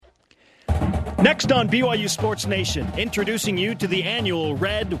Next on BYU Sports Nation, introducing you to the annual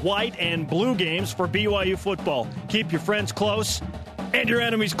red, white, and blue games for BYU football. Keep your friends close and your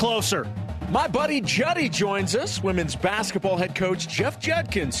enemies closer. My buddy Juddy joins us. Women's basketball head coach Jeff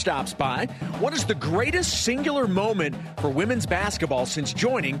Judkins stops by. What is the greatest singular moment for women's basketball since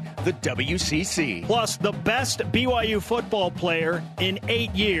joining the WCC? Plus, the best BYU football player in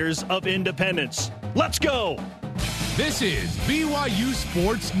 8 years of independence. Let's go! This is BYU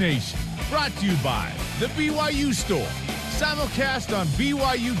Sports Nation, brought to you by the BYU Store. Simulcast on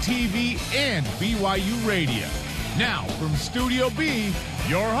BYU TV and BYU Radio. Now, from Studio B,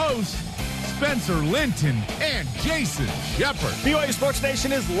 your hosts, Spencer Linton and Jason Shepard. BYU Sports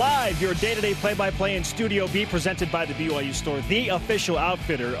Nation is live, your day-to-day play-by-play in Studio B, presented by the BYU Store, the official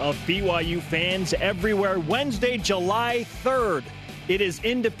outfitter of BYU fans everywhere. Wednesday, July 3rd. It is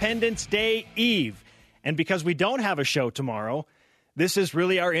Independence Day Eve. And because we don't have a show tomorrow, this is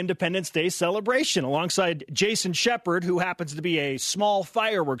really our Independence Day celebration. Alongside Jason Shepard, who happens to be a small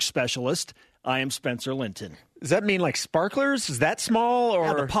fireworks specialist, I am Spencer Linton. Does that mean like sparklers? Is that small?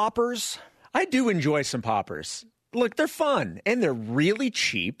 Or the poppers? I do enjoy some poppers. Look, they're fun, and they're really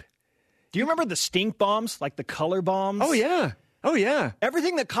cheap. Do you remember the stink bombs, like the color bombs? Oh, yeah. Oh, yeah.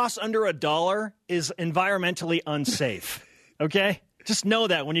 Everything that costs under $1 is environmentally unsafe, okay? Just know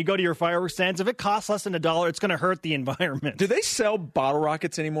that when you go to your fireworks stands, if it costs less than $1, it's going to hurt the environment. Do they sell bottle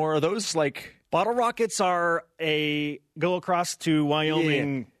rockets anymore? Are those like... Bottle rockets are a go across to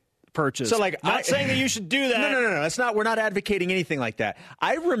Wyoming purchase. So like, not saying that you should do that. No. That's not. We're not advocating anything like that.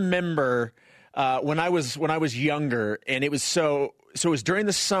 I remember when I was younger, and it was so it was during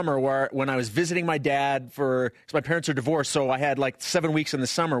the summer when I was visiting my dad because my parents are divorced, so I had like 7 weeks in the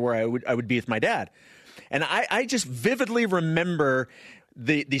summer where I would be with my dad. And I just vividly remember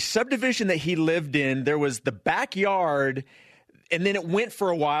the subdivision that he lived in. There was the backyard, and then it went for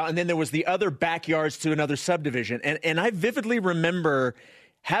a while, and then there was the other backyards to another subdivision. And I vividly remember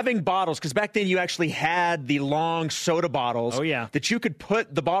having bottles, because back then you actually had the long soda bottles that you could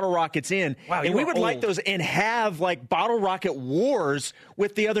put the bottle rockets in. Wow, and we would light those and have like bottle rocket wars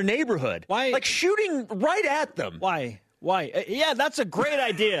with the other neighborhood. Why? Like shooting right at them. Why? Yeah, that's a great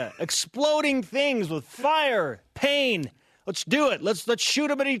idea. Exploding things with fire, pain. Let's do it. Let's shoot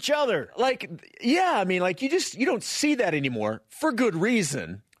them at each other. Like, yeah, I mean, like you don't see that anymore for good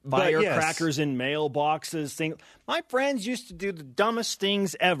reason. Firecrackers in mailboxes, things. My friends used to do the dumbest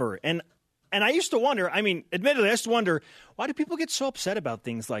things ever. And I used to wonder, admittedly, I used to wonder, why do people get so upset about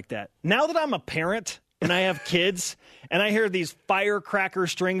things like that? Now that I'm a parent and I have kids and I hear these firecracker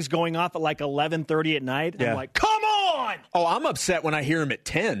strings going off at like 11:30 at night, I'm like, come on! Oh, I'm upset when I hear them at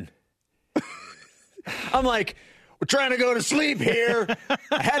 10. I'm like, we're trying to go to sleep here.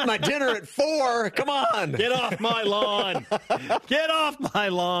 I had my dinner at 4. Come on. Get off my lawn. Get off my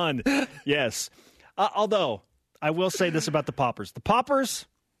lawn. Yes. Although, I will say this about the poppers. The poppers,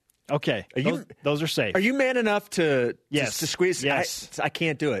 okay, those are safe. Are you man enough to squeeze? Yes. I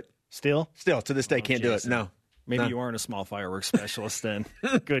can't do it. Still, to this day, can't do it. No. Maybe you aren't a small fireworks specialist then.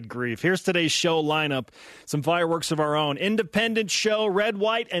 Good grief. Here's today's show lineup. Some fireworks of our own. Independent show, red,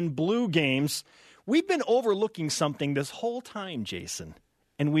 white, and blue games. We've been overlooking something this whole time, Jason,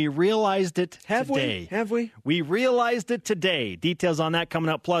 and we realized it today. Have we? We realized it today. Details on that coming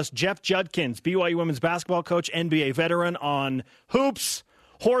up. Plus, Jeff Judkins, BYU women's basketball coach, NBA veteran on hoops,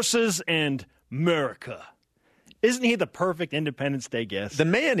 horses, and America. Isn't he the perfect Independence Day guest? The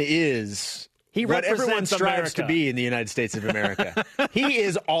man is... He what represents everyone strives America. to be in the United States of America. He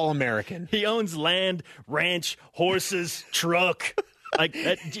is all-American. He owns land, ranch, horses, truck.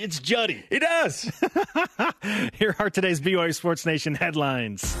 It's Juddy. He does. Here are today's BYU Sports Nation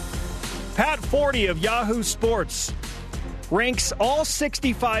headlines. Pat Forty of Yahoo Sports ranks all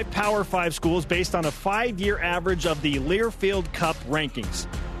 65 Power 5 schools based on a 5-year average of the Learfield Cup rankings.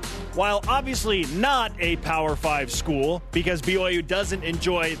 While obviously not a Power 5 school, because BYU doesn't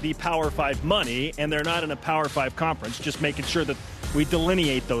enjoy the Power 5 money, and they're not in a Power 5 conference, just making sure that we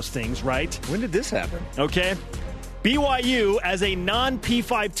delineate those things, right? When did this happen? Okay. BYU, as a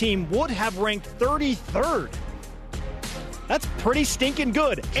non-P5 team, would have ranked 33rd. That's pretty stinking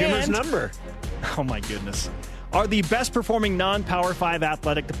good. Kimmer's number. Oh, my goodness. Are the best-performing non-Power 5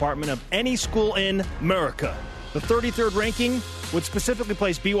 athletic department of any school in America. The 33rd ranking would specifically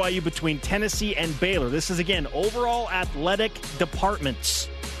place BYU between Tennessee and Baylor. This is, again, overall athletic departments.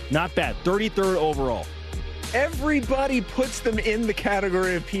 Not bad. 33rd overall. Everybody puts them in the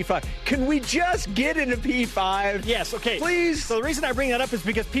category of P5. Can we just get into P5? Yes, okay. Please. So the reason I bring that up is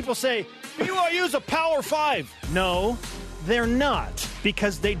because people say, BYU is a Power 5. No, they're not,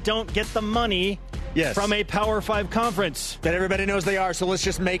 because they don't get the money Yes. from a Power 5 conference. That everybody knows they are, so let's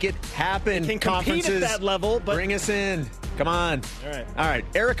just make it happen. They can compete at that level, but bring us in. Come on. All right.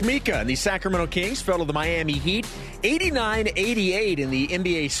 Eric Mika and the Sacramento Kings fell to the Miami Heat 89-88 in the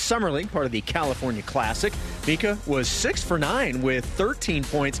NBA Summer League, part of the California Classic. Mika was 6 for 9 with 13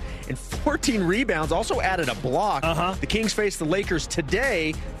 points and 14 rebounds, also added a block. The Kings face the Lakers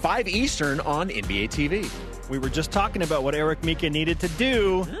today, 5 Eastern on NBA TV. We were just talking about what Eric Mika needed to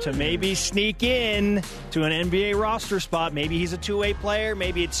do to maybe sneak in to an NBA roster spot. Maybe he's a two-way player.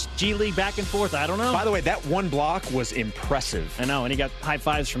 Maybe it's G League back and forth. I don't know. By the way, that one block was impressive. I know, and he got high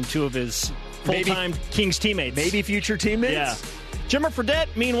fives from 2 of his full-time Kings teammates. Maybe future teammates? Yeah. Jimmer Fredette,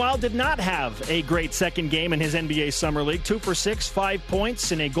 meanwhile, did not have a great second game in his NBA Summer League. 2 for 6, 5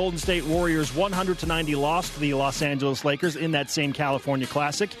 points in a Golden State Warriors 100-90 loss to the Los Angeles Lakers in that same California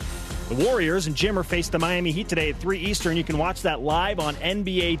Classic. The Warriors and Jimmer face the Miami Heat today at 3 Eastern. You can watch that live on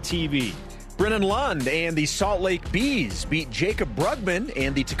NBA TV. Brennan Lund and the Salt Lake Bees beat Jacob Brugman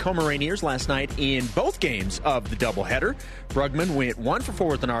and the Tacoma Rainiers last night in both games of the doubleheader. Brugman went 1 for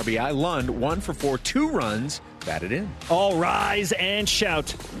 4 with an RBI. Lund 1 for 4, 2 runs, batted in. All rise and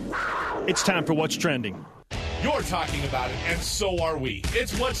shout. It's time for What's Trending. You're talking about it, and so are we.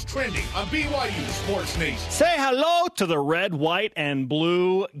 It's What's Trending on BYU Sports Nation. Say hello to the red, white, and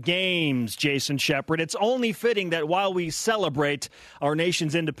blue games, Jason Shepard. It's only fitting that while we celebrate our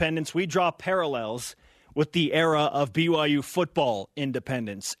nation's independence, we draw parallels with the era of BYU football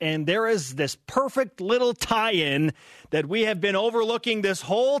independence. And there is this perfect little tie-in that we have been overlooking this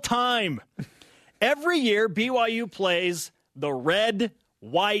whole time. Every year, BYU plays the red,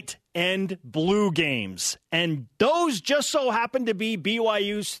 white, and blue games. And those just so happen to be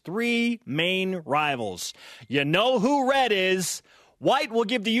BYU's 3 main rivals. You know who red is. White will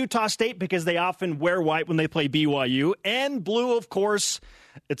give to Utah State because they often wear white when they play BYU. And blue, of course,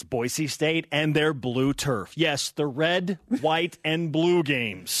 it's Boise State and their blue turf. Yes, the red, white, and blue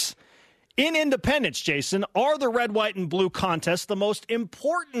games. In Independence, Jason, are the red, white, and blue contests the most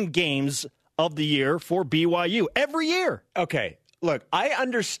important games of the year for BYU every year? Okay. Look, I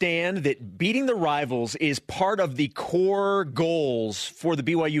understand that beating the rivals is part of the core goals for the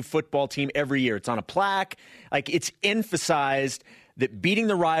BYU football team every year. It's on a plaque. Like, it's emphasized that beating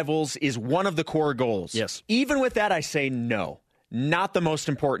the rivals is one of the core goals. Yes. Even with that, I say no. Not the most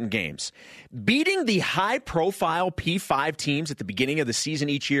important games. Beating the high-profile P5 teams at the beginning of the season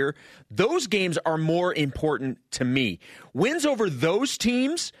each year, those games are more important to me. Wins over those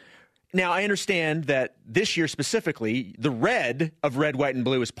teams. Now, I understand that this year specifically, the red of red, white, and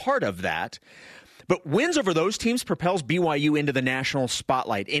blue is part of that. But wins over those teams propels BYU into the national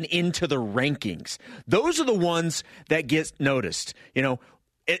spotlight and into the rankings. Those are the ones that get noticed. You know,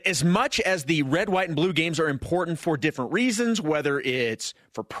 as much as the red, white, and blue games are important for different reasons, whether it's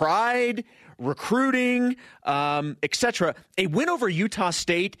for pride, recruiting, etc., a win over Utah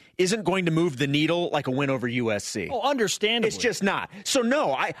State isn't going to move the needle like a win over USC. Oh, understandably. It's just not. So,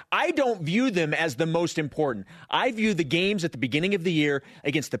 no, I don't view them as the most important. I view the games at the beginning of the year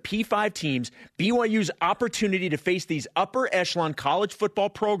against the P5 teams, BYU's opportunity to face these upper echelon college football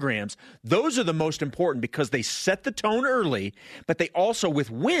programs. Those are the most important because they set the tone early, but they also, with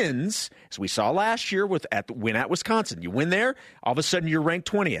wins, as we saw last year win at Wisconsin, you win there, all of a sudden you're ranked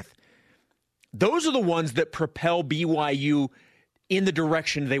 20th. Those are the ones that propel BYU in the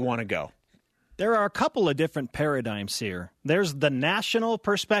direction they want to go. There are a couple of different paradigms here. There's the national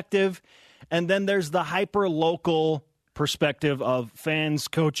perspective, and then there's the hyper-local perspective of fans,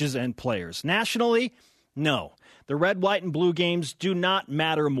 coaches, and players. Nationally, no. The red, white, and blue games do not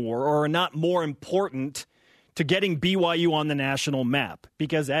matter more or are not more important to getting BYU on the national map.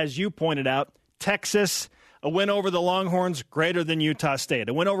 Because as you pointed out, Texas, a win over the Longhorns, greater than Utah State.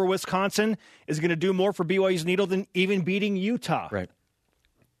 A win over Wisconsin is going to do more for BYU's needle than even beating Utah. Right.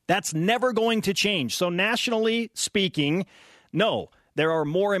 That's never going to change. So nationally speaking, no, there are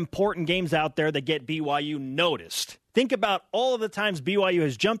more important games out there that get BYU noticed. Think about all of the times BYU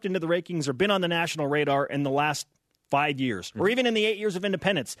has jumped into the rankings or been on the national radar in the last 5 years, or even in the 8 years of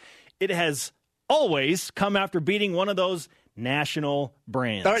independence. It has always come after beating one of those national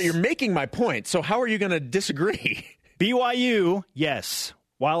brands. All right, you're making my point. So how are you going to disagree? BYU, yes.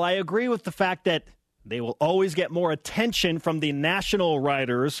 While I agree with the fact that they will always get more attention from the national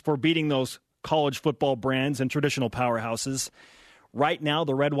writers for beating those college football brands and traditional powerhouses, right now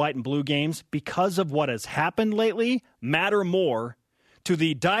the red, white, and blue games, because of what has happened lately, matter more to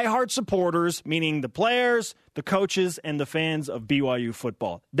the diehard supporters, meaning the players, the coaches, and the fans of BYU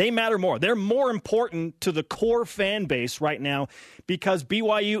football. They matter more. They're more important to the core fan base right now because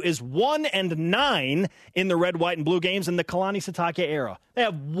BYU is 1-9 in the red, white, and blue games in the Kalani Sitake era. They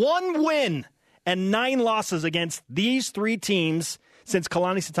have one win and 9 losses against these 3 teams since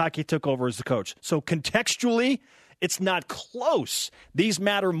Kalani Sitake took over as the coach. So contextually, it's not close. These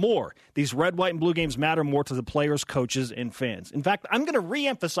matter more. These red, white, and blue games matter more to the players, coaches, and fans. In fact, I'm going to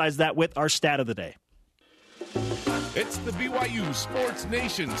re-emphasize that with our stat of the day. It's the BYU Sports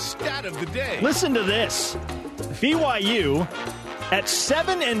Nation stat of the day. Listen to this. BYU at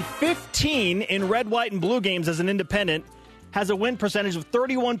 7-15 in red, white, and blue games as an independent has a win percentage of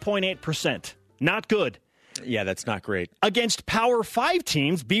 31.8%. Not good. Yeah, that's not great. Against Power 5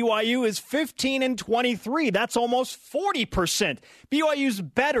 teams, BYU is 15-23. That's almost 40%. BYU's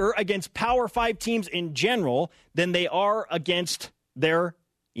better against Power 5 teams in general than they are against their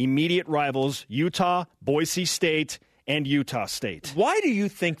immediate rivals, Utah, Boise State, and Utah State. Why do you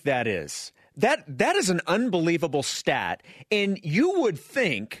think that is? That is an unbelievable stat, and you would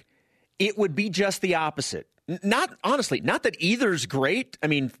think it would be just the opposite. Not that either's great. I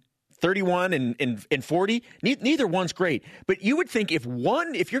mean, 31 and 40, neither one's great. But you would think if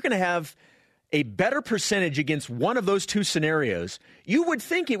you're going to have a better percentage against one of those two scenarios, you would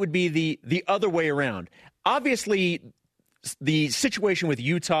think it would be the other way around. Obviously, the situation with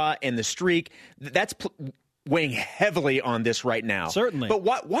Utah and the streak, that's weighing heavily on this right now. Certainly. But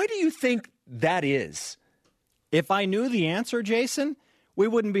why do you think that is? If I knew the answer, Jason, we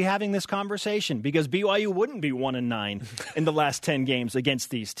wouldn't be having this conversation because BYU wouldn't be 1-9 in the last 10 games against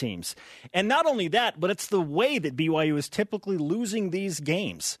these teams. And not only that, but it's the way that BYU is typically losing these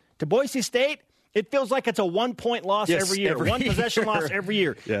games. To Boise State, it feels like it's a 1-point loss every year, one possession loss every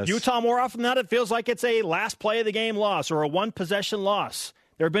year. Yes. Utah, more often than not, it feels like it's a last play of the game loss or a one-possession loss.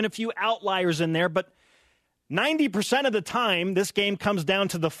 There have been a few outliers in there, but 90% of the time, this game comes down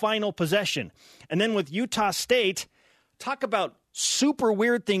to the final possession. And then with Utah State, talk about super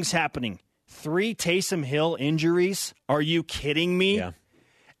weird things happening. 3 Taysom Hill injuries. Are you kidding me? Yeah.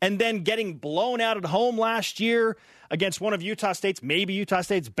 And then getting blown out at home last year against one of Utah State's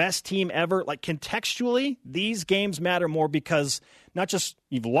best team ever. Like, contextually, these games matter more because not just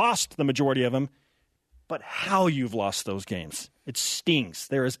you've lost the majority of them, but how you've lost those games. It stings.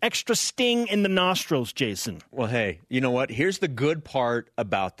 There is extra sting in the nostrils, Jason. Well, hey, you know what? Here's the good part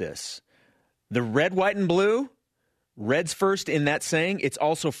about this. The red, white, and blue, red's first in that saying. It's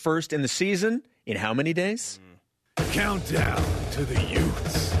also first in the season. In how many days? Countdown to the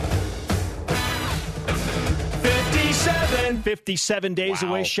Utes. 57 days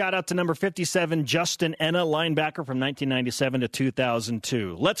away. Shout out to number 57, Justin Enna, linebacker from 1997 to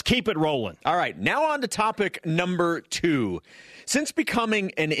 2002. Let's keep it rolling. All right, now on to topic number 2. Since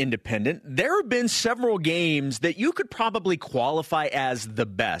becoming an independent, there have been several games that you could probably qualify as the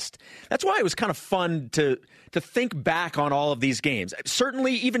best. That's why it was kind of fun to think back on all of these games.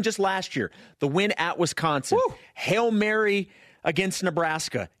 Certainly, even just last year, the win at Wisconsin, Hail Mary against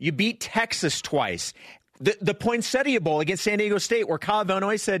Nebraska. You beat Texas twice. The Poinsettia Bowl against San Diego State, where Kyle Van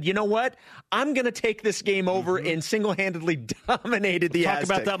Noy said, you know what? I'm going to take this game over and single-handedly dominated the Aztecs.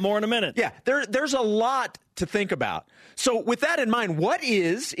 Talk about that more in a minute. Yeah, there's a lot to think about. So with that in mind, what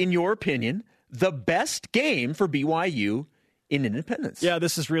is, in your opinion, the best game for BYU in Independence? Yeah,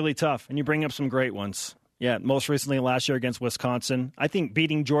 this is really tough, and you bring up some great ones. Yeah, most recently last year against Wisconsin. I think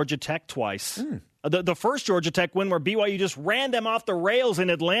beating Georgia Tech twice. The first Georgia Tech win where BYU just ran them off the rails in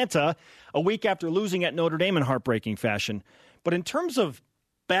Atlanta a week after losing at Notre Dame in heartbreaking fashion. But in terms of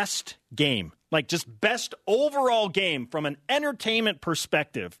best game, like just best overall game from an entertainment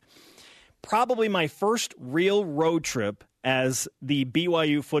perspective, probably my first real road trip as the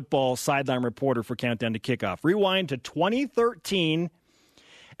BYU football sideline reporter for Countdown to Kickoff. Rewind to 2013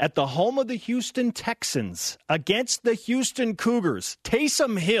 at the home of the Houston Texans against the Houston Cougars.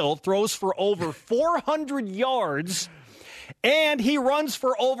 Taysom Hill throws for over 400 yards, and he runs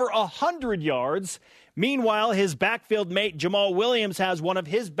for over 100 yards. Meanwhile, his backfield mate Jamal Williams has one of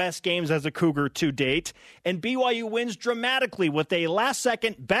his best games as a Cougar to date, and BYU wins dramatically with a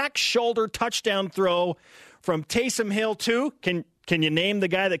last-second back shoulder touchdown throw from Taysom Hill to, can you name the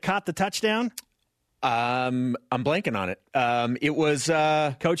guy that caught the touchdown? I'm blanking on it. It was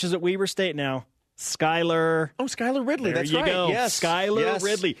coaches at Weber State now. Skylar. Oh, Skylar Ridley. There That's you right. go. Yes. Skylar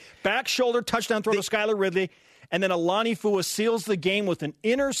Ridley. Back shoulder touchdown throw to Skylar Ridley. And then Alani Fua seals the game with an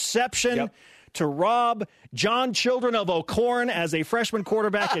interception to rob John Children of O'Corn as a freshman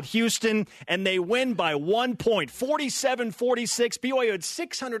quarterback at Houston. And they win by 1 point, 47-46. BYU had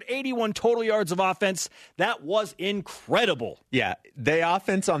 681 total yards of offense. That was incredible. Yeah, the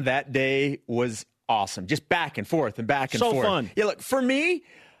offense on that day was awesome. Just back and forth and back and forth. So fun. Yeah, look, for me,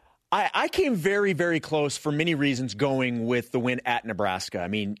 I came very, very close for many reasons going with the win at Nebraska. I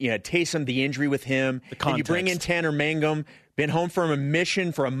mean, you had Taysom, the injury with him, and you bring in Tanner Mangum, been home from a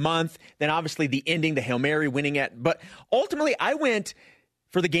mission for a month. Then obviously the ending, the Hail Mary, winning at. But ultimately, I went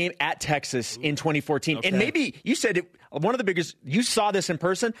for the game at Texas in 2014. Okay. And maybe you said one of the biggest, you saw this in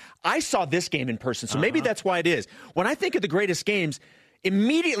person. I saw this game in person. So maybe that's why it is. When I think of the greatest games,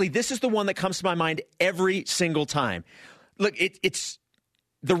 immediately this is the one that comes to my mind every single time. Look, it's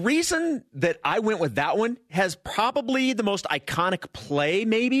the reason that I went with that one has probably the most iconic play,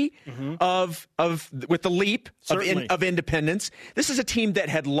 maybe, of with the leap of independence. This is a team that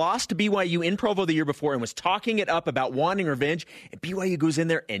had lost to BYU in Provo the year before and was talking it up about wanting revenge. And BYU goes in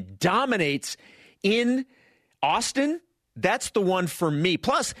there and dominates in Austin. That's the one for me.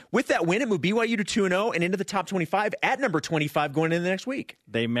 Plus, with that win, it moved BYU to 2-0 and into the top 25 at number 25 going into the next week.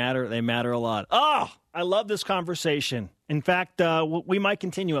 They matter. They matter a lot. Oh, I love this conversation. In fact, we might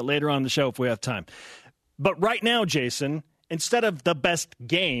continue it later on in the show if we have time. But right now, Jason, instead of the best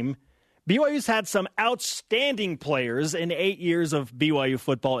game, BYU's had some outstanding players in 8 years of BYU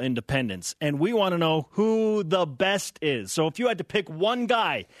football independence. And we want to know who the best is. So if you had to pick one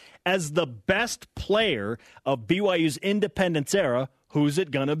guy as the best player of BYU's independence era, who's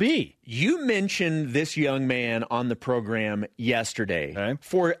it going to be? You mentioned this young man on the program yesterday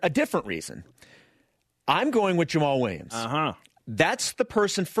for a different reason. I'm going with Jamal Williams. That's the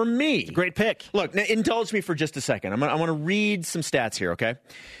person for me. It's a great pick. Look, now, indulge me for just a second. I want to read some stats here, okay?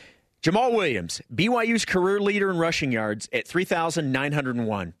 Jamal Williams, BYU's career leader in rushing yards at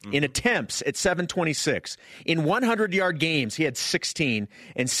 3,901. In attempts at 726. In 100-yard games, he had 16.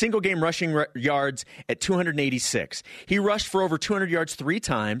 And single-game rushing yards at 286. He rushed for over 200 yards 3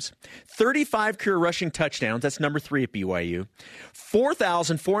 times. 35 career rushing touchdowns. That's number 3 at BYU.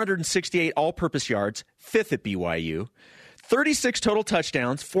 4,468 all-purpose yards. 5th at BYU. 36 total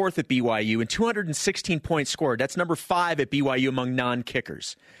touchdowns. 4th at BYU. And 216 points scored. That's number 5 at BYU among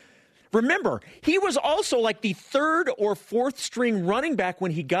non-kickers. Remember, he was also like the 3rd or 4th string running back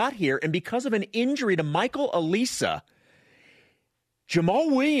when he got here, and because of an injury to Michael Alisa, Jamal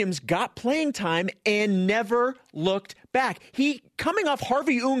Williams got playing time and never looked back. He, coming off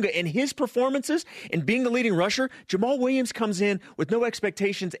Harvey Unga and his performances and being the leading rusher, Jamal Williams comes in with no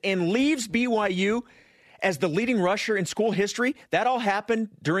expectations and leaves BYU as the leading rusher in school history. That all happened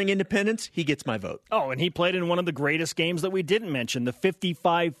during independence. He gets my vote. Oh, and he played in one of the greatest games that we didn't mention, the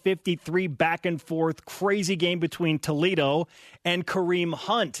 55-53 back-and-forth crazy game between Toledo and Kareem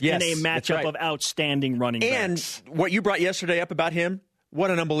Hunt in a matchup of outstanding running backs. And what you brought yesterday up about him, what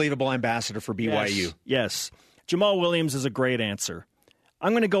an unbelievable ambassador for BYU. Yes. Jamal Williams is a great answer.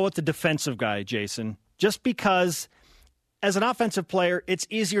 I'm going to go with the defensive guy, Jason, just because as an offensive player, it's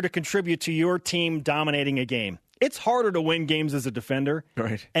easier to contribute to your team dominating a game. It's harder to win games as a defender.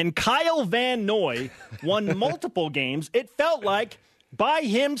 Right. And Kyle Van Noy won multiple games, it felt like, by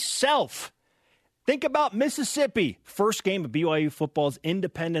himself. Think about Mississippi, first game of BYU football's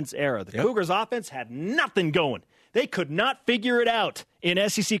independence era. The Cougars offense had nothing going. They could not figure it out in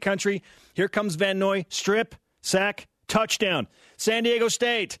SEC country. Here comes Van Noy, strip, sack, touchdown. San Diego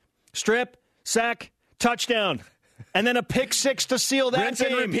State, strip, sack, touchdown. And then a pick 6 to seal that game. Rinse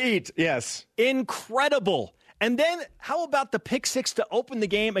and repeat, yes. Incredible. And then how about the pick 6 to open the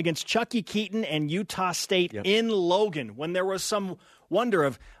game against Chucky Keaton and Utah State in Logan when there was some wonder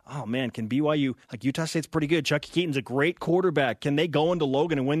of, oh, man, can BYU, like Utah State's pretty good. Chucky Keaton's a great quarterback. Can they go into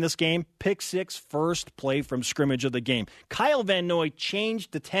Logan and win this game? Pick 6, first play from scrimmage of the game. Kyle Van Noy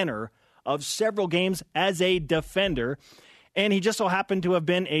changed the tenor of several games as a defender. And he just so happened to have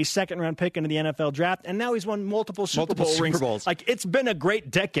been a second-round pick into the NFL draft, and now he's won multiple Super Bowl rings. Like, it's been a great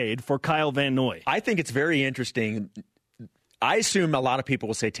decade for Kyle Van Noy. I think it's very interesting. I assume a lot of people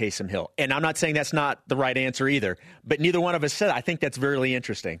will say Taysom Hill, and I'm not saying that's not the right answer either, but neither one of us said it. I think that's really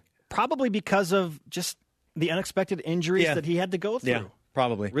interesting. Probably because of just the unexpected injuries that he had to go through. Yeah,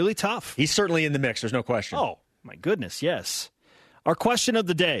 probably. Really tough. He's certainly in the mix, there's no question. Oh, my goodness, yes. Our question of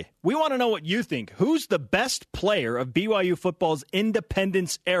the day. We want to know what you think. Who's the best player of BYU football's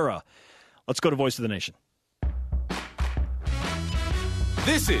independence era? Let's go to Voice of the Nation.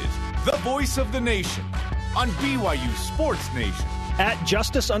 This is the Voice of the Nation on BYU Sports Nation. At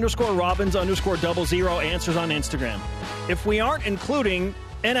Justice_Robbins_00 answers on Instagram. If we aren't including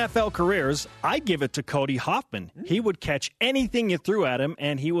NFL careers, I'd give it to Cody Hoffman. He would catch anything you threw at him,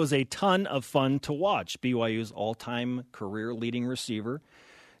 and he was a ton of fun to watch. BYU's all-time career-leading receiver,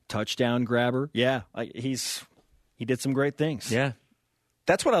 touchdown grabber. Yeah, he did some great things. Yeah.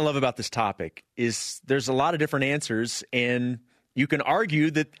 That's what I love about this topic is there's a lot of different answers, and you can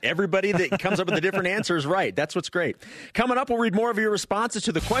argue that everybody that comes up with a different answer is right. That's what's great. Coming up, we'll read more of your responses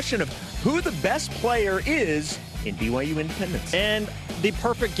to the question of who the best player is in BYU independence. And the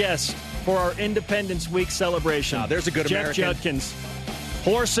perfect guest for our Independence Week celebration. Oh, there's a good Jeff American. Judkins.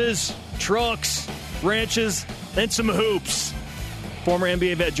 Horses, trucks, ranches, and some hoops. Former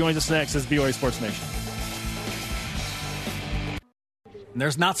NBA vet joins us next as BYU Sports Nation.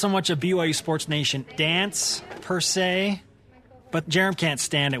 There's not so much a BYU Sports Nation dance, per se, but Jerem can't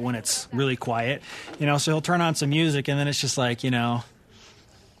stand it when it's really quiet. So he'll turn on some music, and then it's just like, just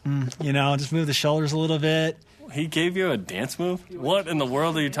move the shoulders a little bit. He gave you a dance move? What in the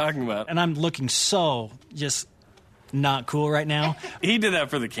world are you talking about? And I'm looking so just not cool right now. He did that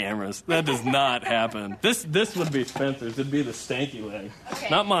for the cameras. That does not happen. This would be Spencer's. It'd be the stanky leg. Okay.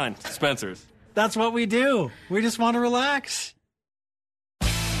 Not mine, Spencer's. That's what we do. We just want to relax.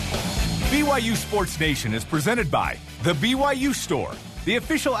 BYU Sports Nation is presented by The BYU Store, the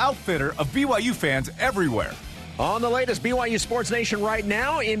official outfitter of BYU fans everywhere. On the latest BYU Sports Nation right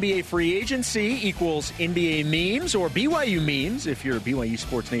now, NBA free agency equals NBA memes or BYU memes if you're BYU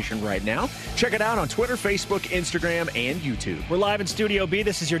Sports Nation right now. Check it out on Twitter, Facebook, Instagram, and YouTube. We're live in Studio B.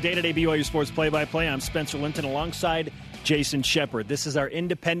 This is your day-to-day BYU Sports play-by-play. I'm Spencer Linton alongside Jason Shepard. This is our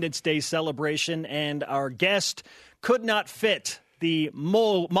Independence Day celebration, and our guest could not fit the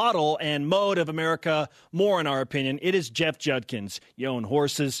model and mode of America more, in our opinion. It is Jeff Judkins. You own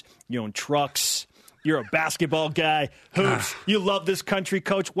horses, you own trucks, you're a basketball guy, hoops. You love this country,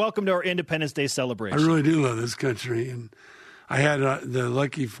 Coach. Welcome to our Independence Day celebration. I really do love this country, and I had the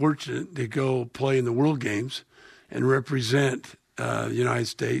lucky fortune to go play in the World Games and represent the United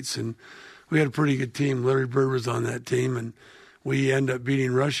States, and we had a pretty good team. Larry Bird was on that team, and we ended up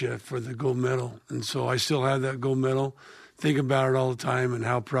beating Russia for the gold medal, and so I still have that gold medal. Think about it all the time and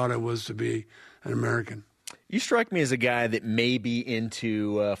how proud I was to be an American. You strike me as a guy that may be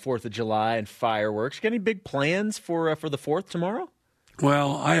into 4th of July and fireworks. You got any big plans for the 4th tomorrow?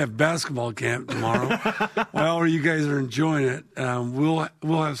 Well, I have basketball camp tomorrow. Well, you guys are enjoying it. We'll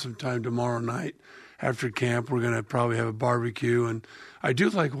have some time tomorrow night after camp. We're going to probably have a barbecue, and I do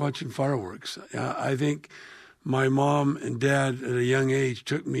like watching fireworks. I think my mom and dad at a young age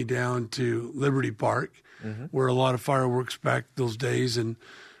took me down to Liberty Park, where a lot of fireworks back those days, and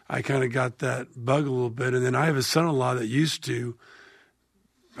I kind of got that bug a little bit. And then I have a son-in-law that used to,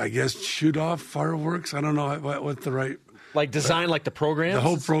 I guess, shoot off fireworks. I don't know what the right... Like design, like the program? The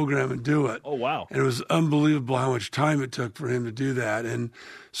whole program and do it. Oh, wow. And it was unbelievable how much time it took for him to do that. And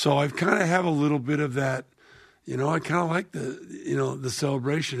so I kind of have a little bit of that, I kind of like the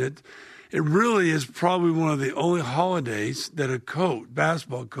celebration. It really is probably one of the only holidays that a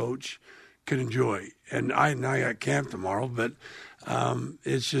basketball coach can enjoy. And I got camp tomorrow, but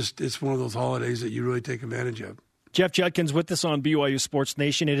it's one of those holidays that you really take advantage of. Jeff Judkins with us on BYU Sports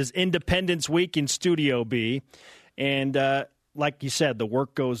Nation. It is Independence Week in Studio B. And like you said, the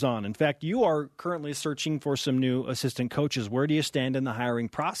work goes on. In fact, you are currently searching for some new assistant coaches. Where do you stand in the hiring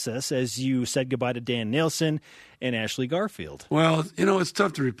process as you said goodbye to Dan Nielsen and Ashley Garfield? Well, it's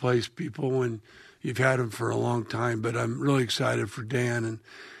tough to replace people when you've had them for a long time, but I'm really excited for Dan. And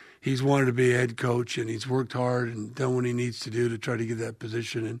he's wanted to be a head coach, and he's worked hard and done what he needs to do to try to get that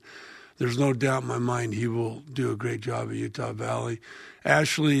position. And there's no doubt in my mind he will do a great job at Utah Valley.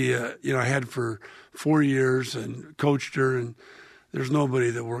 Ashley, I had for 4 years and coached her, and there's nobody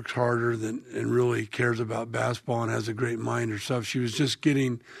that works harder and really cares about basketball and has a great mind herself. She was just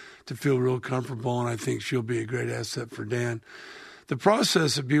getting to feel real comfortable, and I think she'll be a great asset for Dan. The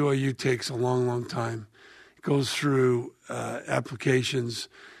process at BYU takes a long, long time. It goes through applications,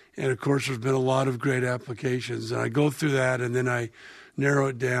 and, of course, there's been a lot of great applications. And I go through that, and then I narrow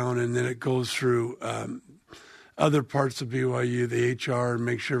it down, and then it goes through other parts of BYU, the HR, and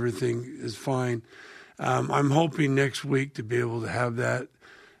make sure everything is fine. I'm hoping next week to be able to have that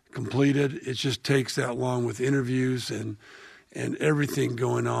completed. It just takes that long with interviews and everything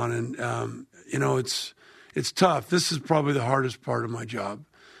going on. And, it's tough. This is probably the hardest part of my job,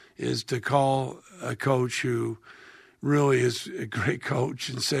 is to call a coach who really is a great coach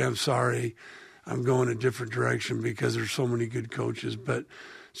and say, I'm sorry, I'm going a different direction, because there's so many good coaches. But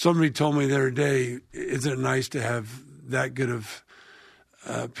somebody told me the other day, isn't it nice to have that good of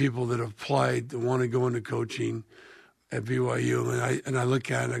people that have applied that want to go into coaching at BYU? And I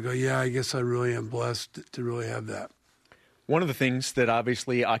look at it and I go, yeah, I guess I really am blessed to really have that. One of the things that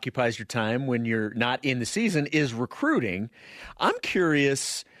obviously occupies your time when you're not in the season is recruiting. I'm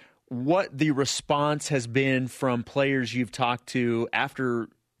curious what the response has been from players you've talked to after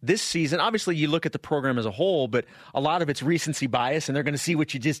this season. Obviously, you look at the program as a whole, but a lot of it's recency bias, and they're going to see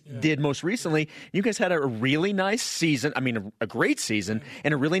what you just did most recently. You guys had a really nice season, a great season,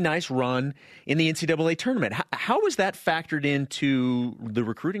 and a really nice run in the NCAA tournament. How was that factored into the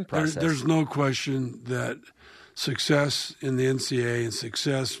recruiting process? There's no question that success in the NCAA and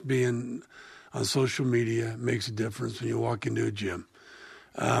success being on social media makes a difference when you walk into a gym.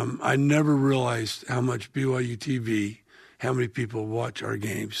 I never realized how much BYU TV, how many people watch our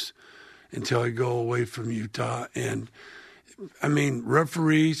games until I go away from Utah. And, I mean,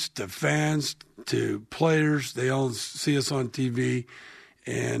 referees to fans to players, they all see us on TV.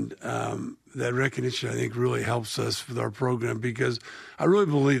 And that recognition, I think, really helps us with our program because I really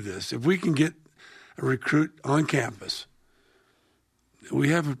believe this. If we can get a recruit on campus, we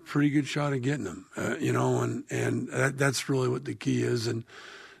have a pretty good shot at getting them, and that's really what the key is. And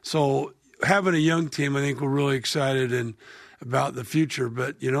so having a young team, I think we're really excited and about the future.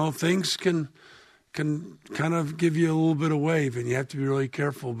 But, things can kind of give you a little bit of wave, and you have to be really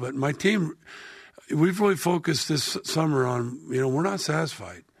careful. But my team, we've really focused this summer on, we're not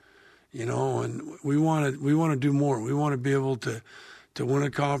satisfied, and we want to do more. We want to be able to win a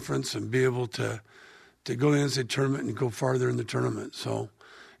conference and be able to go to the NCAA tournament and go farther in the tournament. So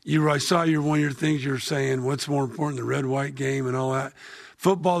I saw one of your things you were saying, what's more important, the red-white game and all that.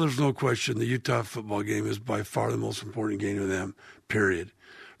 Football, there's no question. The Utah football game is by far the most important game to them, period.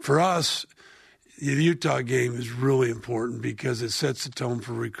 For us, the Utah game is really important because it sets the tone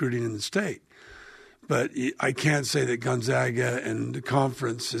for recruiting in the state. But I can't say that Gonzaga and the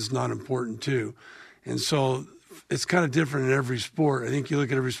conference is not important too. And so it's kind of different in every sport. I think you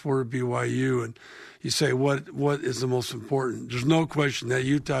look at every sport at BYU and you say, what is the most important? There's no question that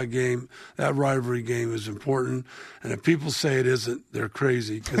Utah game, that rivalry game is important. And if people say it isn't, they're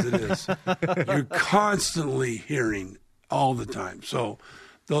crazy because it is. You're constantly hearing all the time. So,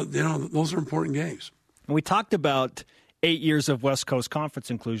 those are important games. And we talked about 8 years of West Coast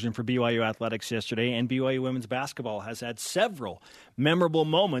Conference inclusion for BYU Athletics yesterday, and BYU women's basketball has had several memorable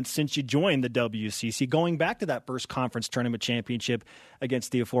moments since you joined the WCC, going back to that first conference tournament championship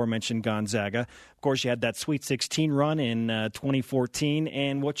against the aforementioned Gonzaga. Of course, you had that Sweet 16 run in 2014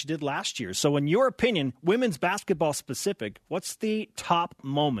 and what you did last year. So in your opinion, women's basketball specific, what's the top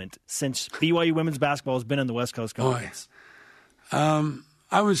moment since BYU women's basketball has been in the West Coast Conference?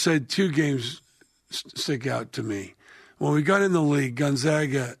 I would say two games stick out to me. When we got in the league,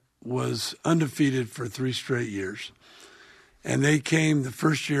 Gonzaga was undefeated for 3 straight years. And they came the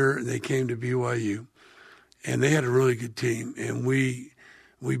first year, they came to BYU, and they had a really good team, and we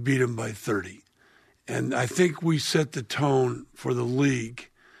beat them by 30. And I think we set the tone for the league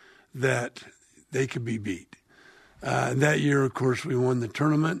that they could be beat. That year, of course, we won the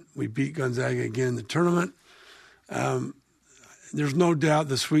tournament. We beat Gonzaga again in the tournament. There's no doubt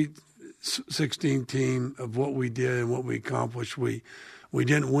the Sweet 16 team of what we did and what we accomplished. We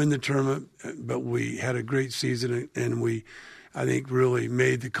didn't win the tournament, but we had a great season, and we, I think, really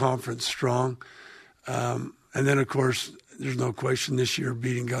made the conference strong. And then, of course, there's no question this year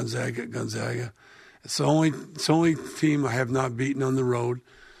beating Gonzaga at Gonzaga. It's the only team I have not beaten on the road,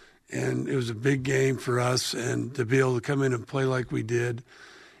 and it was a big game for us. And to be able to come in and play like we did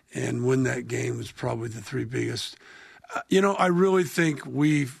and win that game was probably the 3 biggest. I really think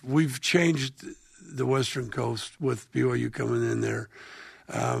we've changed the Western Coast with BYU coming in there.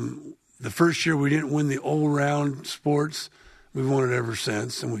 The first year we didn't win the all-round sports. We've won it ever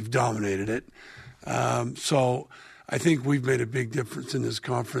since, and we've dominated it. So I think we've made a big difference in this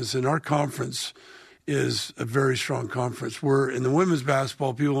conference, and our conference is a very strong conference. We're in the women's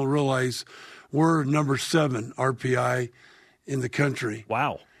basketball, people don't realize we're number 7 RPI in the country.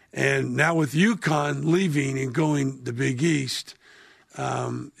 Wow. And now with UConn leaving and going the Big East,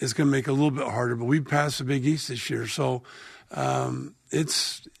 it's going to make it a little bit harder. But we passed the Big East this year, so I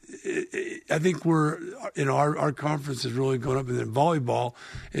think our conference is really going up. And then volleyball,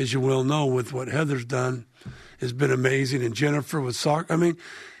 as you well know, with what Heather's done, has been amazing. And Jennifer with soccer. I mean,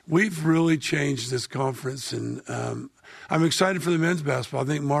 we've really changed this conference, and I'm excited for the men's basketball. I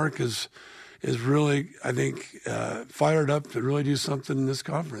think Mark is really, fired up to really do something in this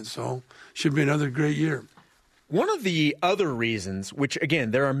conference. So should be another great year. One of the other reasons, which,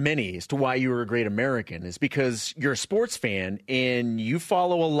 again, there are many as to why you are a great American, is because you're a sports fan and you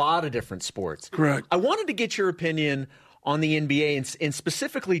follow a lot of different sports. Correct. I wanted to get your opinion on the NBA and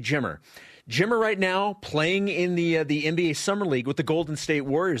specifically Jimmer. Jimmer right now playing in the NBA Summer League with the Golden State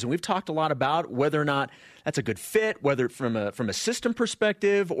Warriors, and we've talked a lot about whether or not that's a good fit, whether from a system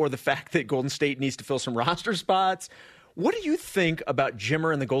perspective or the fact that Golden State needs to fill some roster spots. What do you think about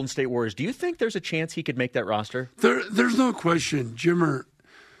Jimmer and the Golden State Warriors? Do you think there's a chance he could make that roster? There's no question. Jimmer,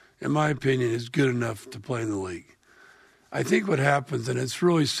 in my opinion, is good enough to play in the league. I think what happens, and it's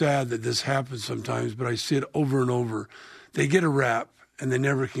really sad that this happens sometimes, but I see it over and over, they get a rap, and they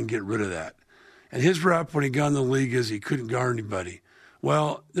never can get rid of that. And his rap when he got in the league is he couldn't guard anybody.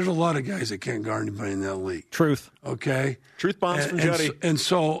 Well, there's a lot of guys that can't guard anybody in that league. Truth. Okay? Truth bombs from Juddy. And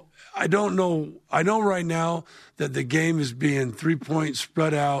so I don't know. I know right now that the game is being 3-point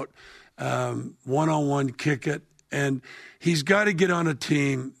spread out, one-on-one kick it. And he's got to get on a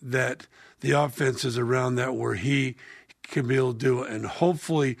team that the offense is around that where he can be able to do it. And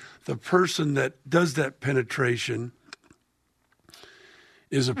hopefully the person that does that penetration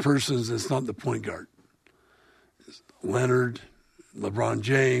is a person that's not the point guard. Leonard, LeBron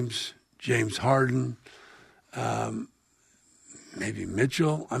James, James Harden, maybe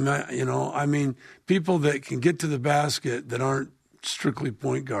Mitchell. I mean, people that can get to the basket that aren't strictly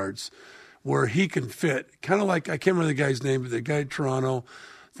point guards, where he can fit. Kind of like, I can't remember the guy's name, but the guy in Toronto,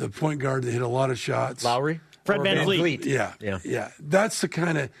 the point guard that hit a lot of shots. Lowry? Fred VanVleet. Yeah. That's the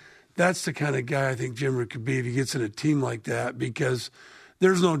kind of guy I think Jimmer could be if he gets in a team like that, because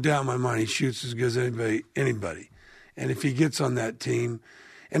there's no doubt in my mind he shoots as good as anybody. And if he gets on that team,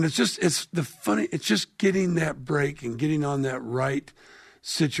 and it's just getting that break and getting on that right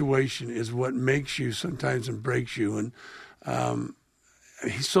situation is what makes you sometimes and breaks you. And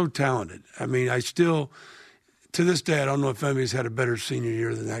he's so talented. I mean, to this day, I don't know if anybody's had a better senior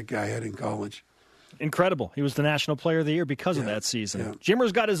year than that guy had in college. Incredible. He was the National Player of the Year because of that season. Yeah.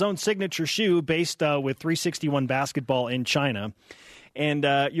 Jimmer's got his own signature shoe based with 361 basketball in China. And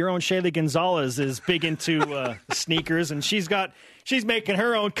your own Shaylee Gonzalez is big into sneakers, and she's making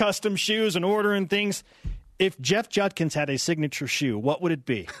her own custom shoes and ordering things. If Jeff Judkins had a signature shoe, what would it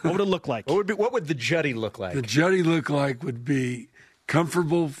be? What would it look like? What would the Juddy look like? The Juddy look like would be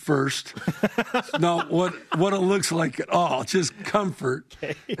comfortable first. Not what it looks like at all. Just comfort.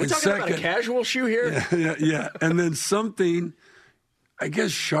 Okay. We're talking about a casual shoe here? Yeah. And then something, I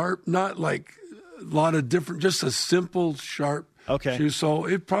guess, sharp, not like a lot of different, just a simple, sharp shoe. So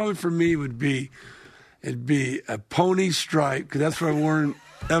it probably for me it'd be a pony stripe, because that's what I wore.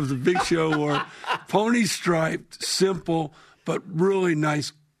 That was a big show wore. Pony striped, simple, but really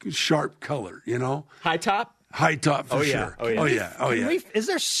nice, sharp color, High top? High top for sure. Oh, yeah. Is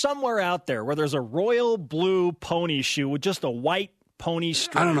there somewhere out there where there's a royal blue pony shoe with just a white pony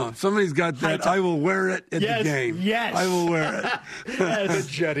stripe? I don't know. If somebody's got that, I will wear it at the game. Yes. I will wear it. The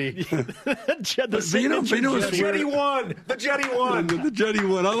Juddy. The Juddy won. The Juddy won. The Juddy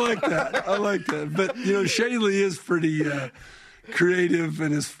won. I like that. But, Shaylee is pretty creative,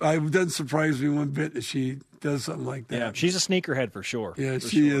 and it doesn't surprise me one bit that she does something like that. Yeah, she's a sneakerhead for sure. Yeah,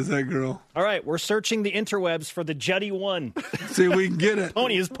 she is, that girl. All right, we're searching the interwebs for the Juddy 1. See if we can get it.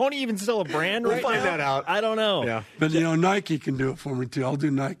 Pony. Is Pony even still a brand right now? We'll find that out. I don't know. Yeah. But, Nike can do it for me, too. I'll do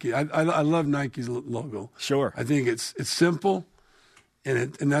Nike. I love Nike's logo. Sure. I think it's simple,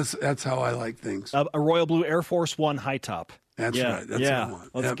 and that's how I like things. A royal blue Air Force One high top. That's right. That's what I want.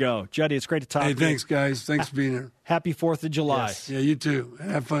 Let's go. Juddy, it's great to talk to you. Hey, thanks, guys. Thanks for being here. Happy 4th of July. Yes. Yeah, you too.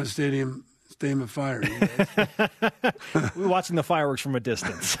 Have fun at Stadium of Fire. We're watching the fireworks from a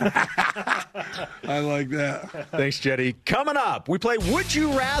distance. I like that. Thanks, Juddy. Coming up, we play Would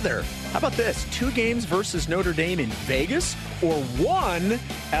You Rather. How about this? 2 games versus Notre Dame in Vegas, or 1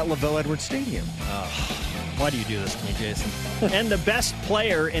 at LaVelle Edwards Stadium? Why do you do this to me, Jason? And the best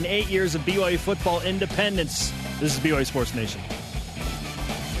player in 8 years of BYU football independence. This is BYU Sports Nation.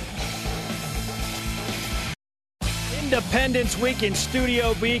 Independence Week in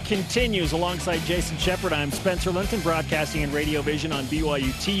Studio B continues. Alongside Jason Shepard, I'm Spencer Linton, broadcasting in Radio Vision on BYU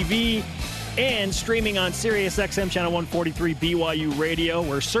TV and streaming on SiriusXM Channel 143 BYU Radio.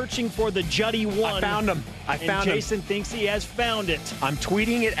 We're searching for the Juddy 1. I found him. Jason thinks he has found it. I'm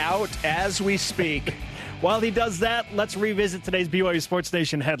tweeting it out as we speak. While he does that, let's revisit today's BYU Sports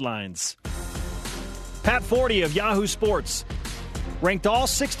Nation headlines. Pat Forty of Yahoo Sports ranked all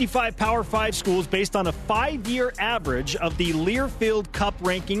 65 Power 5 schools based on a 5-year average of the Learfield Cup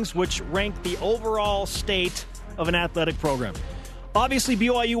rankings, which ranked the overall state of an athletic program. Obviously,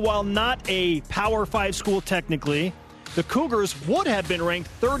 BYU, while not a Power 5 school technically, the Cougars would have been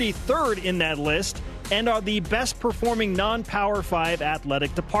ranked 33rd in that list and are the best performing non-Power 5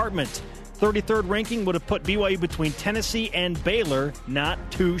 athletic department. 33rd ranking would have put BYU between Tennessee and Baylor. Not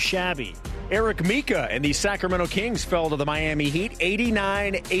too shabby. Eric Mika and the Sacramento Kings fell to the Miami Heat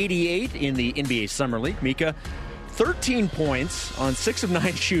 89-88 in the NBA Summer League. Mika, 13 points on 6 of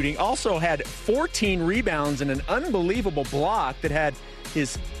 9 shooting, also had 14 rebounds and an unbelievable block that had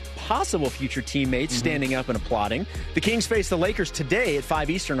his possible future teammates standing up and applauding. The Kings face the Lakers today at 5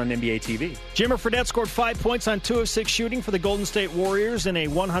 Eastern on NBA TV. Jimmer Fredette scored 5 points on 2 of 6 shooting for the Golden State Warriors in a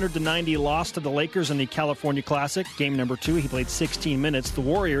 100-90 loss to the Lakers in the California Classic. Game number 2, he played 16 minutes. The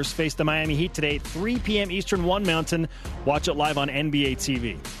Warriors face the Miami Heat today at 3 p.m. Eastern, 1 Mountain. Watch it live on NBA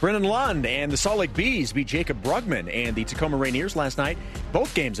TV. Brennan Lund and the Salt Lake Bees beat Jacob Brugman and the Tacoma Rainiers last night.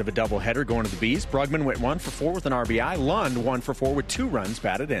 Both games of a doubleheader going to the Bees. Brugman went 1 for 4 with an RBI. Lund 1 for 4 with 2 runs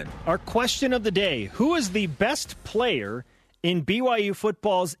batted in. Our question of the day: who is the best player in BYU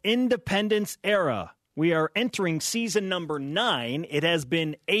football's independence era? We are entering season number 9. It has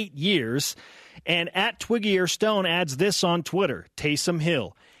been 8 years. And at Twiggy or Stone adds this on Twitter: Taysom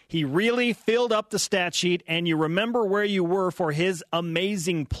Hill. He really filled up the stat sheet, and you remember where you were for his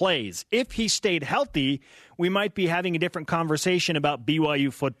amazing plays. If he stayed healthy, we might be having a different conversation about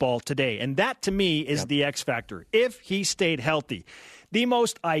BYU football today. And that, to me, is the X factor. If he stayed healthy. The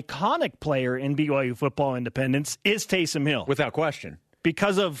most iconic player in BYU football independence is Taysom Hill. Without question.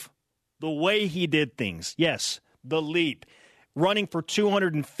 Because of the way he did things. Yes, the leap. Running for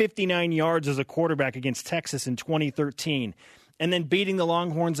 259 yards as a quarterback against Texas in 2013. And then beating the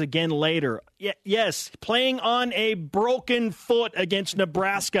Longhorns again later. Yes, playing on a broken foot against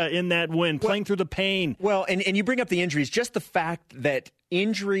Nebraska in that win, playing through the pain. Well, and you bring up the injuries. Just the fact that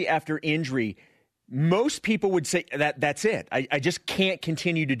injury after injury, most people would say that's it. I just can't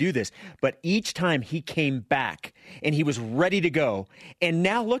continue to do this. But each time he came back and he was ready to go. And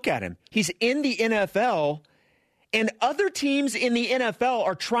now look at him. He's in the NFL, and other teams in the NFL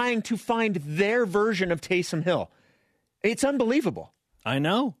are trying to find their version of Taysom Hill. It's unbelievable. I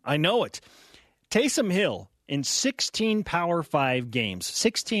know it. Taysom Hill in 16 Power 5 games,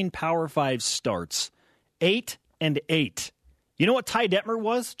 16 Power 5 starts, 8-8. You know what Ty Detmer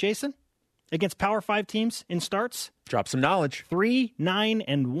was, Jason, against Power 5 teams in starts? Drop some knowledge.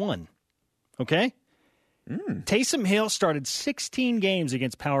 3-9-1. Okay? Taysom Hill started 16 games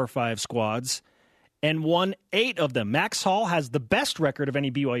against Power 5 squads and won 8 of them. Max Hall has the best record of any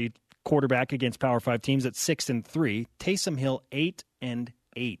BYU quarterback against Power 5 teams at 6-3. Taysom Hill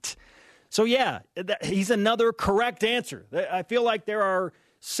 8-8. So yeah, he's another correct answer. I feel like there are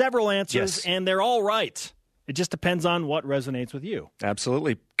several answers, and they're all right. It just depends on what resonates with you.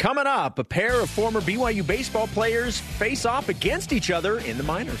 Absolutely. Coming up, a pair of former BYU baseball players face off against each other in the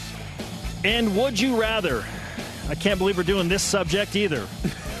minors. And would you rather? I can't believe we're doing this subject either.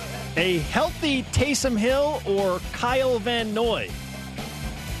 A healthy Taysom Hill or Kyle Van Noy?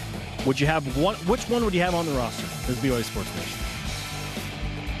 Would you have one? Which one would you have on the roster as BYU Sports Nation?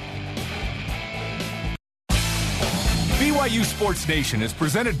 BYU Sports Nation is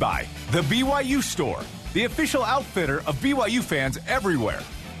presented by The BYU Store, the official outfitter of BYU fans everywhere.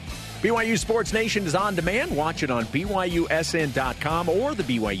 BYU Sports Nation is on demand. Watch it on BYUSN.com or the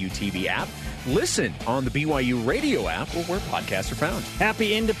BYU TV app. Listen on the BYU radio app or where podcasts are found.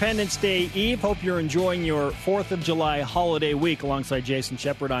 Happy Independence Day Eve. Hope you're enjoying your 4th of July holiday week. Alongside Jason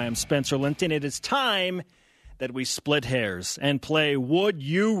Shepard, I am Spencer Linton. It is time that we split hairs and play Would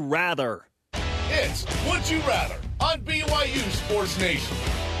You Rather. It's Would You Rather on BYU Sports Nation.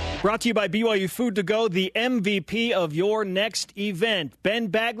 Brought to you by BYU Food to Go, the MVP of your next event. Ben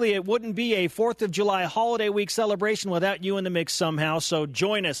Bagley, it wouldn't be a 4th of July holiday week celebration without you in the mix somehow, so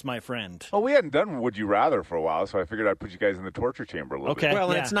join us, my friend. Well, we hadn't done Would You Rather for a while, so I figured I'd put you guys in the torture chamber a little bit. Well,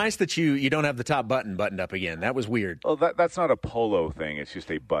 and it's nice that you don't have the top button buttoned up again. That was weird. Well, that's not a polo thing. It's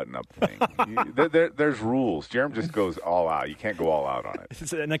just a button-up thing. There's rules. Jerem just goes all out. You can't go all out on it.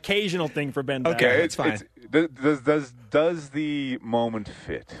 It's an occasional thing for Ben Bagley. Okay, it's fine. Does the moment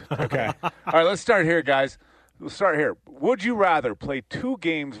fit? Okay. All right, let's start here, guys. We'll start here. Would you rather play 2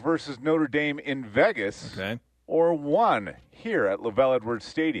 games versus Notre Dame in Vegas or 1 here at LaVell Edwards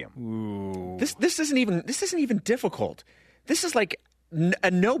Stadium? Ooh. This isn't even difficult. This is like a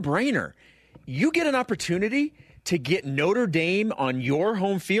no-brainer. You get an opportunity to get Notre Dame on your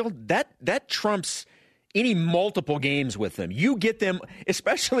home field, that trumps any multiple games with them. You get them,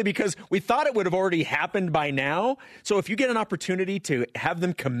 especially because we thought it would have already happened by now. So if you get an opportunity to have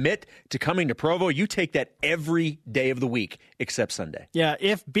them commit to coming to Provo, you take that every day of the week except Sunday. Yeah,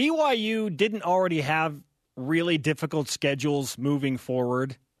 if BYU didn't already have really difficult schedules moving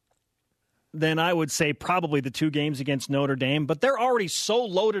forward, then I would say probably the 2 games against Notre Dame. But they're already so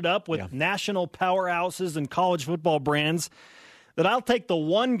loaded up with national powerhouses and college football brands that I'll take the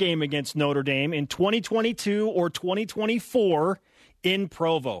 1 game against Notre Dame in 2022 or 2024 in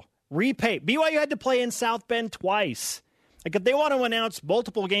Provo. BYU had to play in South Bend twice. Like, if they want to announce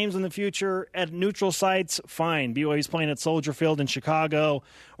multiple games in the future at neutral sites, fine. BYU's playing at Soldier Field in Chicago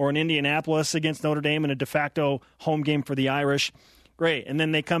or in Indianapolis against Notre Dame in a de facto home game for the Irish. Great. And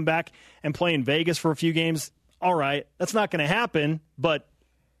then they come back and play in Vegas for a few games. All right. That's not going to happen, but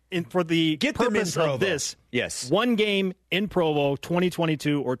for the purpose of this, yes, one game in Provo,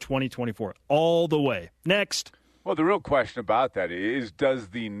 2022 or 2024, all the way. Next. Well, the real question about that is, does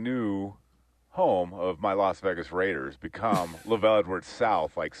the new home of my Las Vegas Raiders become LaVell Edwards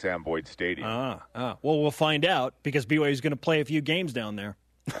South like Sam Boyd Stadium? Well, we'll find out because BYU is going to play a few games down there.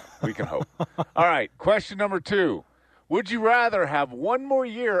 We can hope. All right, question number 2. Would you rather have one more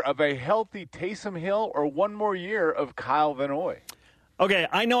year of a healthy Taysom Hill or one more year of Kyle Van Noy? Okay,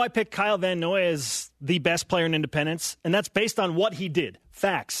 I know I picked Kyle Van Noy as the best player in Independence, and that's based on what he did.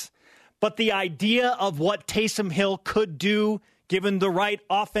 Facts. But the idea of what Taysom Hill could do given the right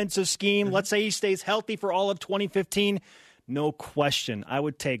offensive scheme, let's say he stays healthy for all of 2015, no question. I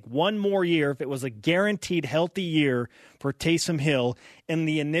would take one more year if it was a guaranteed healthy year for Taysom Hill in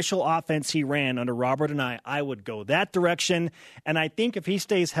the initial offense he ran under Robert and I would go that direction. And I think if he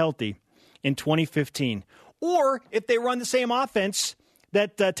stays healthy in 2015, or if they run the same offense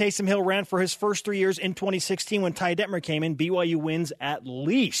that Taysom Hill ran for his first 3 years in 2016 when Ty Detmer came in, BYU wins at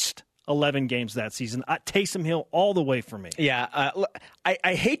least 11 games that season. Taysom Hill all the way for me. Yeah,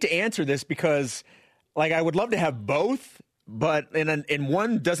 I hate to answer this because, like, I would love to have both, but and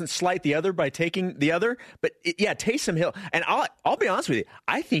one doesn't slight the other by taking the other. But Taysom Hill, and I'll be honest with you,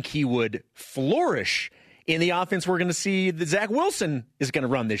 I think he would flourish in the offense we're going to see that Zach Wilson is going to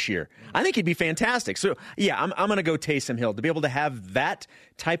run this year. I think he'd be fantastic. So yeah, I'm going to go Taysom Hill to be able to have that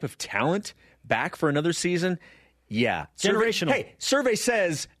type of talent back for another season. Yeah. Generational. Survey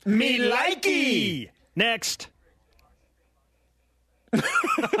says, me likey. Next.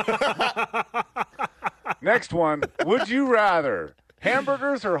 Next one. Would you rather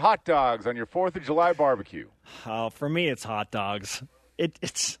hamburgers or hot dogs on your 4th of July barbecue? For me, it's hot dogs.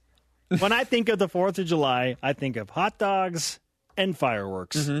 It's when I think of the 4th of July, I think of hot dogs and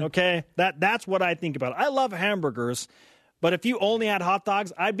fireworks. Mm-hmm. Okay? That's what I think about. I love hamburgers. But if you only had hot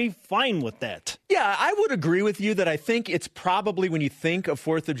dogs, I'd be fine with that. Yeah, I would agree with you that I think it's probably when you think of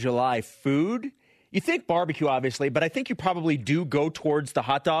 4th of July food, you think barbecue, obviously, but I think you probably do go towards the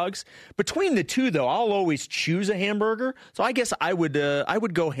hot dogs. Between the two, though, I'll always choose a hamburger. So I guess I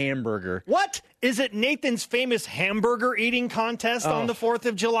would go hamburger. What? Is it Nathan's famous hamburger eating contest on the 4th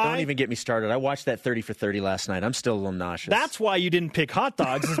of July? Don't even get me started. I watched that 30 for 30 last night. I'm still a little nauseous. That's why you didn't pick hot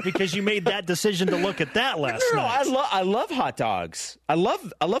dogs, is because you made that decision to look at that last night. I love hot dogs. I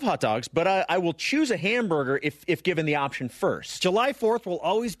love hot dogs, but I will choose a hamburger if given the option first. July 4th will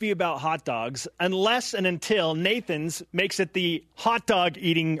always be about hot dogs unless and until Nathan's makes it the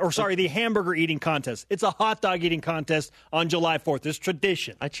the hamburger eating contest. It's a hot dog eating contest on July 4th. It's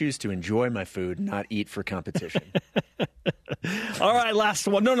tradition. I choose to enjoy my food, not eat for competition. All right, last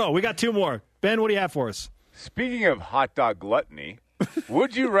one. No, we got 2 more. Ben, what do you have for us? Speaking of hot dog gluttony,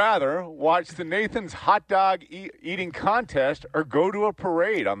 would you rather watch the Nathan's hot dog eating contest or go to a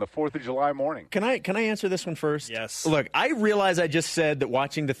parade on the 4th of July morning? Can I answer this one first? Yes. Look, I realize I just said that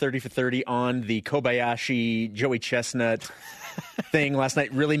watching the 30 for 30 on the Kobayashi Joey Chestnut thing last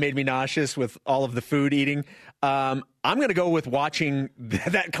night really made me nauseous with all of the food eating. I'm going to go with watching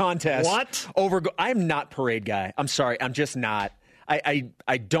that contest. What? I'm not parade guy. I'm sorry. I'm just not. I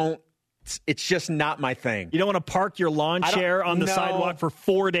don't. It's just not my thing. You don't want to park your lawn chair on the sidewalk for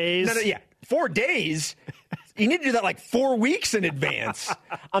 4 days? No, 4 days? You need to do that like 4 weeks in advance.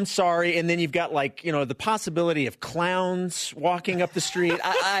 I'm sorry. And then you've got the possibility of clowns walking up the street.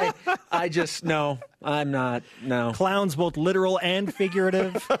 I just, no, I'm not, no. Clowns, both literal and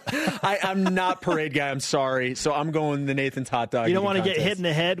figurative? I'm not parade guy. I'm sorry. So I'm going the Nathan's hot dog. You don't want to get hit in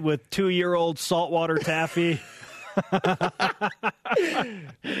the head with 2-year-old saltwater taffy?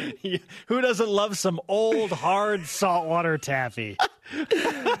 Who doesn't love some old, hard saltwater taffy?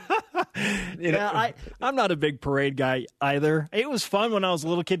 I'm not a big parade guy either. It was fun when I was a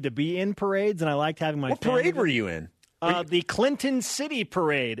little kid to be in parades, and I liked having my What parade were you in? The Clinton City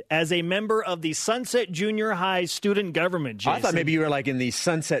Parade as a member of the Sunset Junior High student government, Jason. I thought maybe you were like in the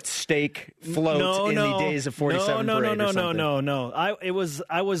Sunset Steak float in the days of 47 parade or something. No.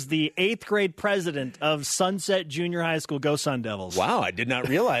 I was the 8th grade president of Sunset Junior High School. Go Sun Devils. Wow, I did not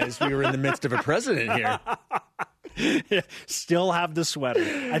realize we were in the midst of a president here. Still have the sweater.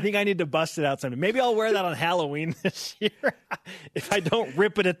 I think I need to bust it out someday. Maybe I'll wear that on Halloween this year if I don't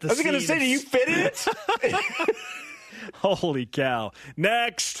rip it at the seams. I was going to say, do you fit it? Holy cow.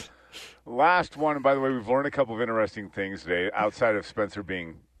 Next. Last one, and by the way, we've learned a couple of interesting things today outside of Spencer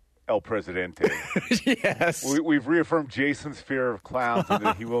being El Presidente. Yes. We've reaffirmed Jason's fear of clowns and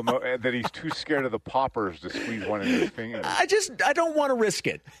that he will know that he's too scared of the poppers to squeeze one in his fingers. I don't want to risk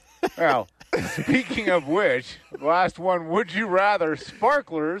it. Well, Speaking of which, last one, would you rather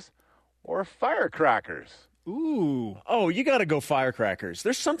sparklers or firecrackers? Ooh. Oh, you got to go firecrackers.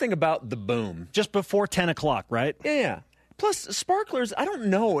 There's something about the boom. Just before 10 o'clock, right? Yeah. Plus, sparklers, I don't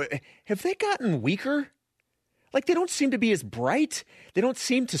know. Have they gotten weaker? Like, they don't seem to be as bright. They don't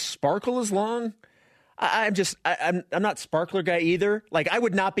seem to sparkle as long. I'm not sparkler guy either. Like, I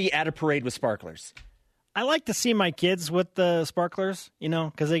would not be at a parade with sparklers. I like to see my kids with the sparklers,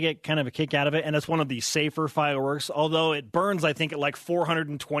 because they get kind of a kick out of it, and it's one of the safer fireworks, although it burns, I think, at like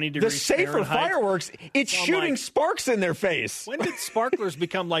 420 degrees The safer Fahrenheit. fireworks, it's shooting sparks in their face. When did sparklers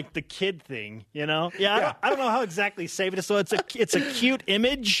become like the kid thing, Yeah, I don't know how exactly safe it is. So it's a cute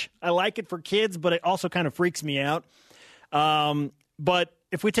image. I like it for kids, but it also kind of freaks me out. But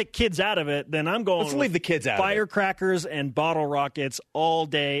if we take kids out of it, then I'm going. Let's leave the kids out. Firecrackers and bottle rockets all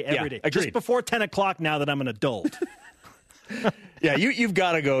day, every day. Agreed. Just before 10 o'clock. Now that I'm an adult. Yeah, you've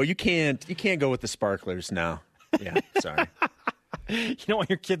got to go. You can't go with the sparklers now. Yeah, sorry. You don't want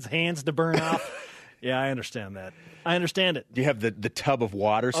your kids' hands to burn off. Yeah, I understand that. I understand it. Do you have the tub of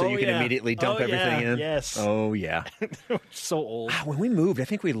water so you can immediately dump everything in? Yes. Oh yeah. So old. When we moved, I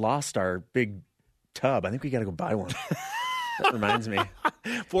think we lost our big tub. I think we got to go buy one. That reminds me.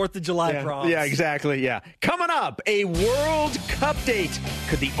 4th of July proms. Yeah, exactly. Yeah. Coming up, a World Cup date.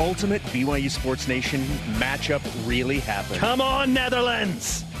 Could the ultimate BYU Sports Nation matchup really happen? Come on,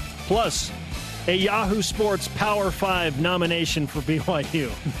 Netherlands. Plus, a Yahoo Sports Power 5 nomination for BYU.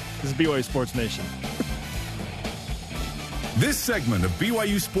 This is BYU Sports Nation. This segment of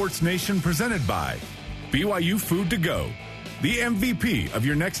BYU Sports Nation presented by BYU Food to Go, the MVP of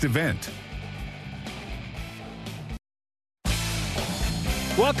your next event.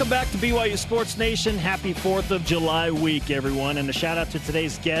 Welcome back to BYU Sports Nation. Happy 4th of July week, everyone. And a shout out to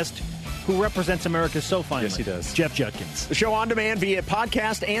today's guest who represents America so finely. Yes, he does. Jeff Judkins. The show on demand via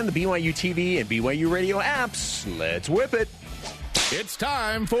podcast and the BYU TV and BYU radio apps. Let's whip it. It's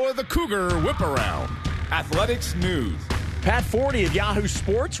time for the Cougar Whip Around. Athletics news. Pat Forty of Yahoo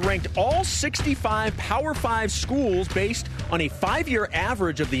Sports ranked all 65 Power 5 schools based on a 5-year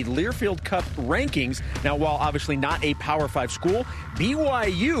average of the Learfield Cup rankings. Now, while obviously not a Power 5 school,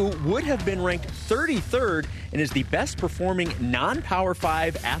 BYU would have been ranked 33rd and is the best performing non-Power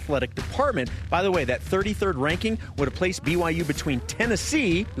 5 athletic department. By the way, that 33rd ranking would have placed BYU between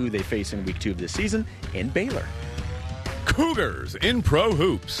Tennessee, who they face in week 2 of this season, and Baylor. Cougars in Pro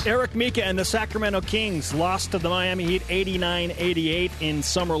Hoops. Eric Mika and the Sacramento Kings lost to the Miami Heat 89-88 in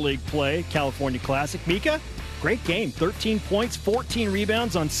Summer League play, California Classic. Mika, great game. 13 points, 14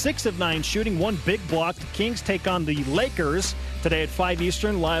 rebounds on 6 of 9 shooting, 1 big block. The Kings take on the Lakers today at 5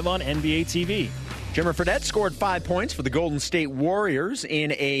 Eastern, live on NBA TV. Jimmer Fredette scored 5 points for the Golden State Warriors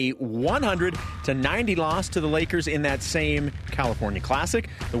in a 100-90 loss to the Lakers in that same California Classic.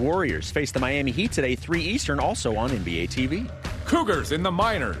 The Warriors face the Miami Heat today, 3 Eastern, also on NBA TV. Cougars in the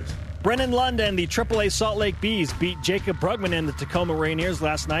minors. Brennan London, the AAA Salt Lake Bees, beat Jacob Brugman and the Tacoma Rainiers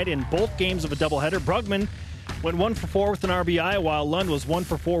last night in both games of a doubleheader. Brugman went 1 for 4 with an RBI, while Lund was 1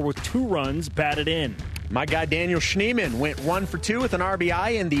 for 4 with 2 runs batted in. My guy Daniel Schneemann went 1 for 2 with an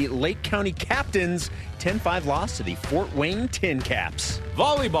RBI in the Lake County Captains' 10-5 loss to the Fort Wayne Tin Caps.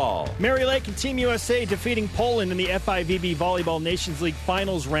 Volleyball. Mary Lake and Team USA defeating Poland in the FIVB Volleyball Nations League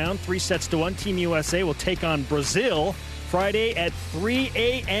Finals round, 3-1. Team USA will take on Brazil Friday at 3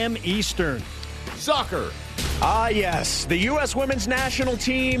 a.m. Eastern. Soccer. Ah, yes. The U.S. women's national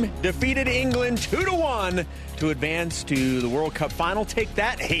team defeated England 2-1 to advance to the World Cup final. Take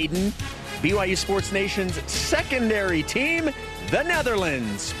that, Hayden. BYU Sports Nation's secondary team, the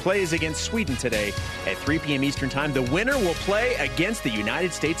Netherlands, plays against Sweden today at 3 p.m. Eastern Time. The winner will play against the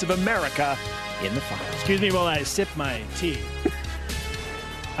United States of America in the final. Excuse me while I sip my tea.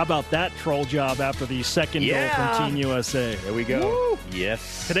 How about that troll job after the second goal from Team USA? There we go. Woo!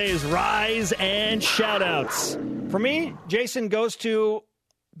 Yes. Today's Rise and Shoutouts. For me, Jason goes to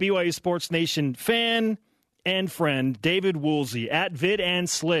BYU Sports Nation fan and friend David Woolsey at Vid and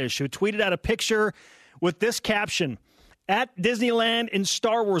Slish, who tweeted out a picture with this caption: at Disneyland in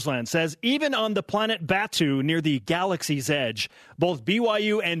Star Wars Land, says, even on the planet Batu near the galaxy's edge, both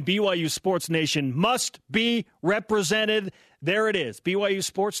BYU and BYU Sports Nation must be represented. There it is. BYU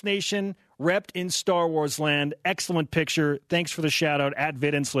Sports Nation repped in Star Wars Land. Excellent picture. Thanks for the shout out at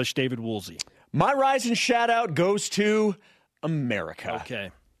Vid and Slish, David Woolsey. My rise and shout out goes to America.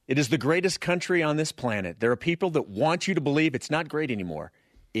 Okay. It is the greatest country on this planet. There are people that want you to believe it's not great anymore.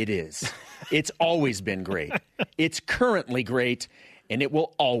 It is. It's always been great. It's currently great, and it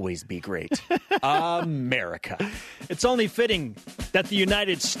will always be great. America. It's only fitting that the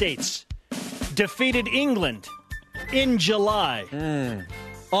United States defeated England in July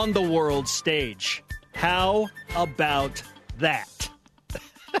on the world stage. How about that?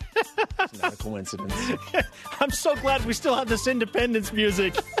 It's not a coincidence. I'm so glad we still have this independence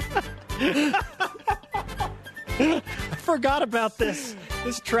music. I forgot about this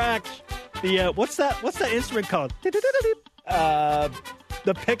track. The what's that instrument called? The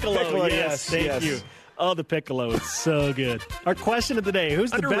piccolo. Yes, thank you. Oh, the piccolo is so good. Our question of the day: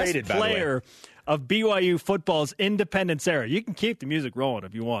 who's the Underrated, best player of BYU football's independence era? You can keep the music rolling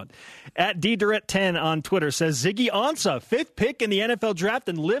if you want. At DDurrett10 on Twitter says Ziggy Ansah, 5th pick in the NFL draft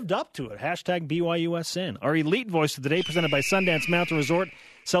and lived up to it. Hashtag BYUSN. Our elite voice of the day presented by Sundance Mountain Resort,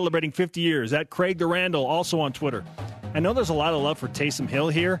 celebrating 50 years. At Craig DeRandall, also on Twitter. I know there's a lot of love for Taysom Hill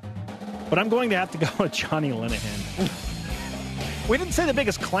here, but I'm going to have to go with Johnny Linehan. We didn't say the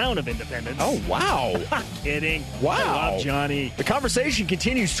biggest clown of independence. Oh, wow. I'm kidding. Wow. I love Johnny. The conversation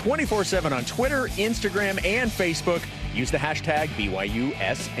continues 24/7 on Twitter, Instagram, and Facebook. Use the hashtag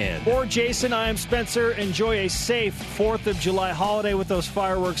BYUSN. For Jason, I am Spencer. Enjoy a safe 4th of July holiday with those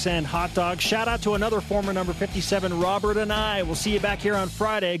fireworks and hot dogs. Shout out to another former number 57, Robert, and I. We'll see you back here on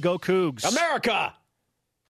Friday. Go Cougs. America!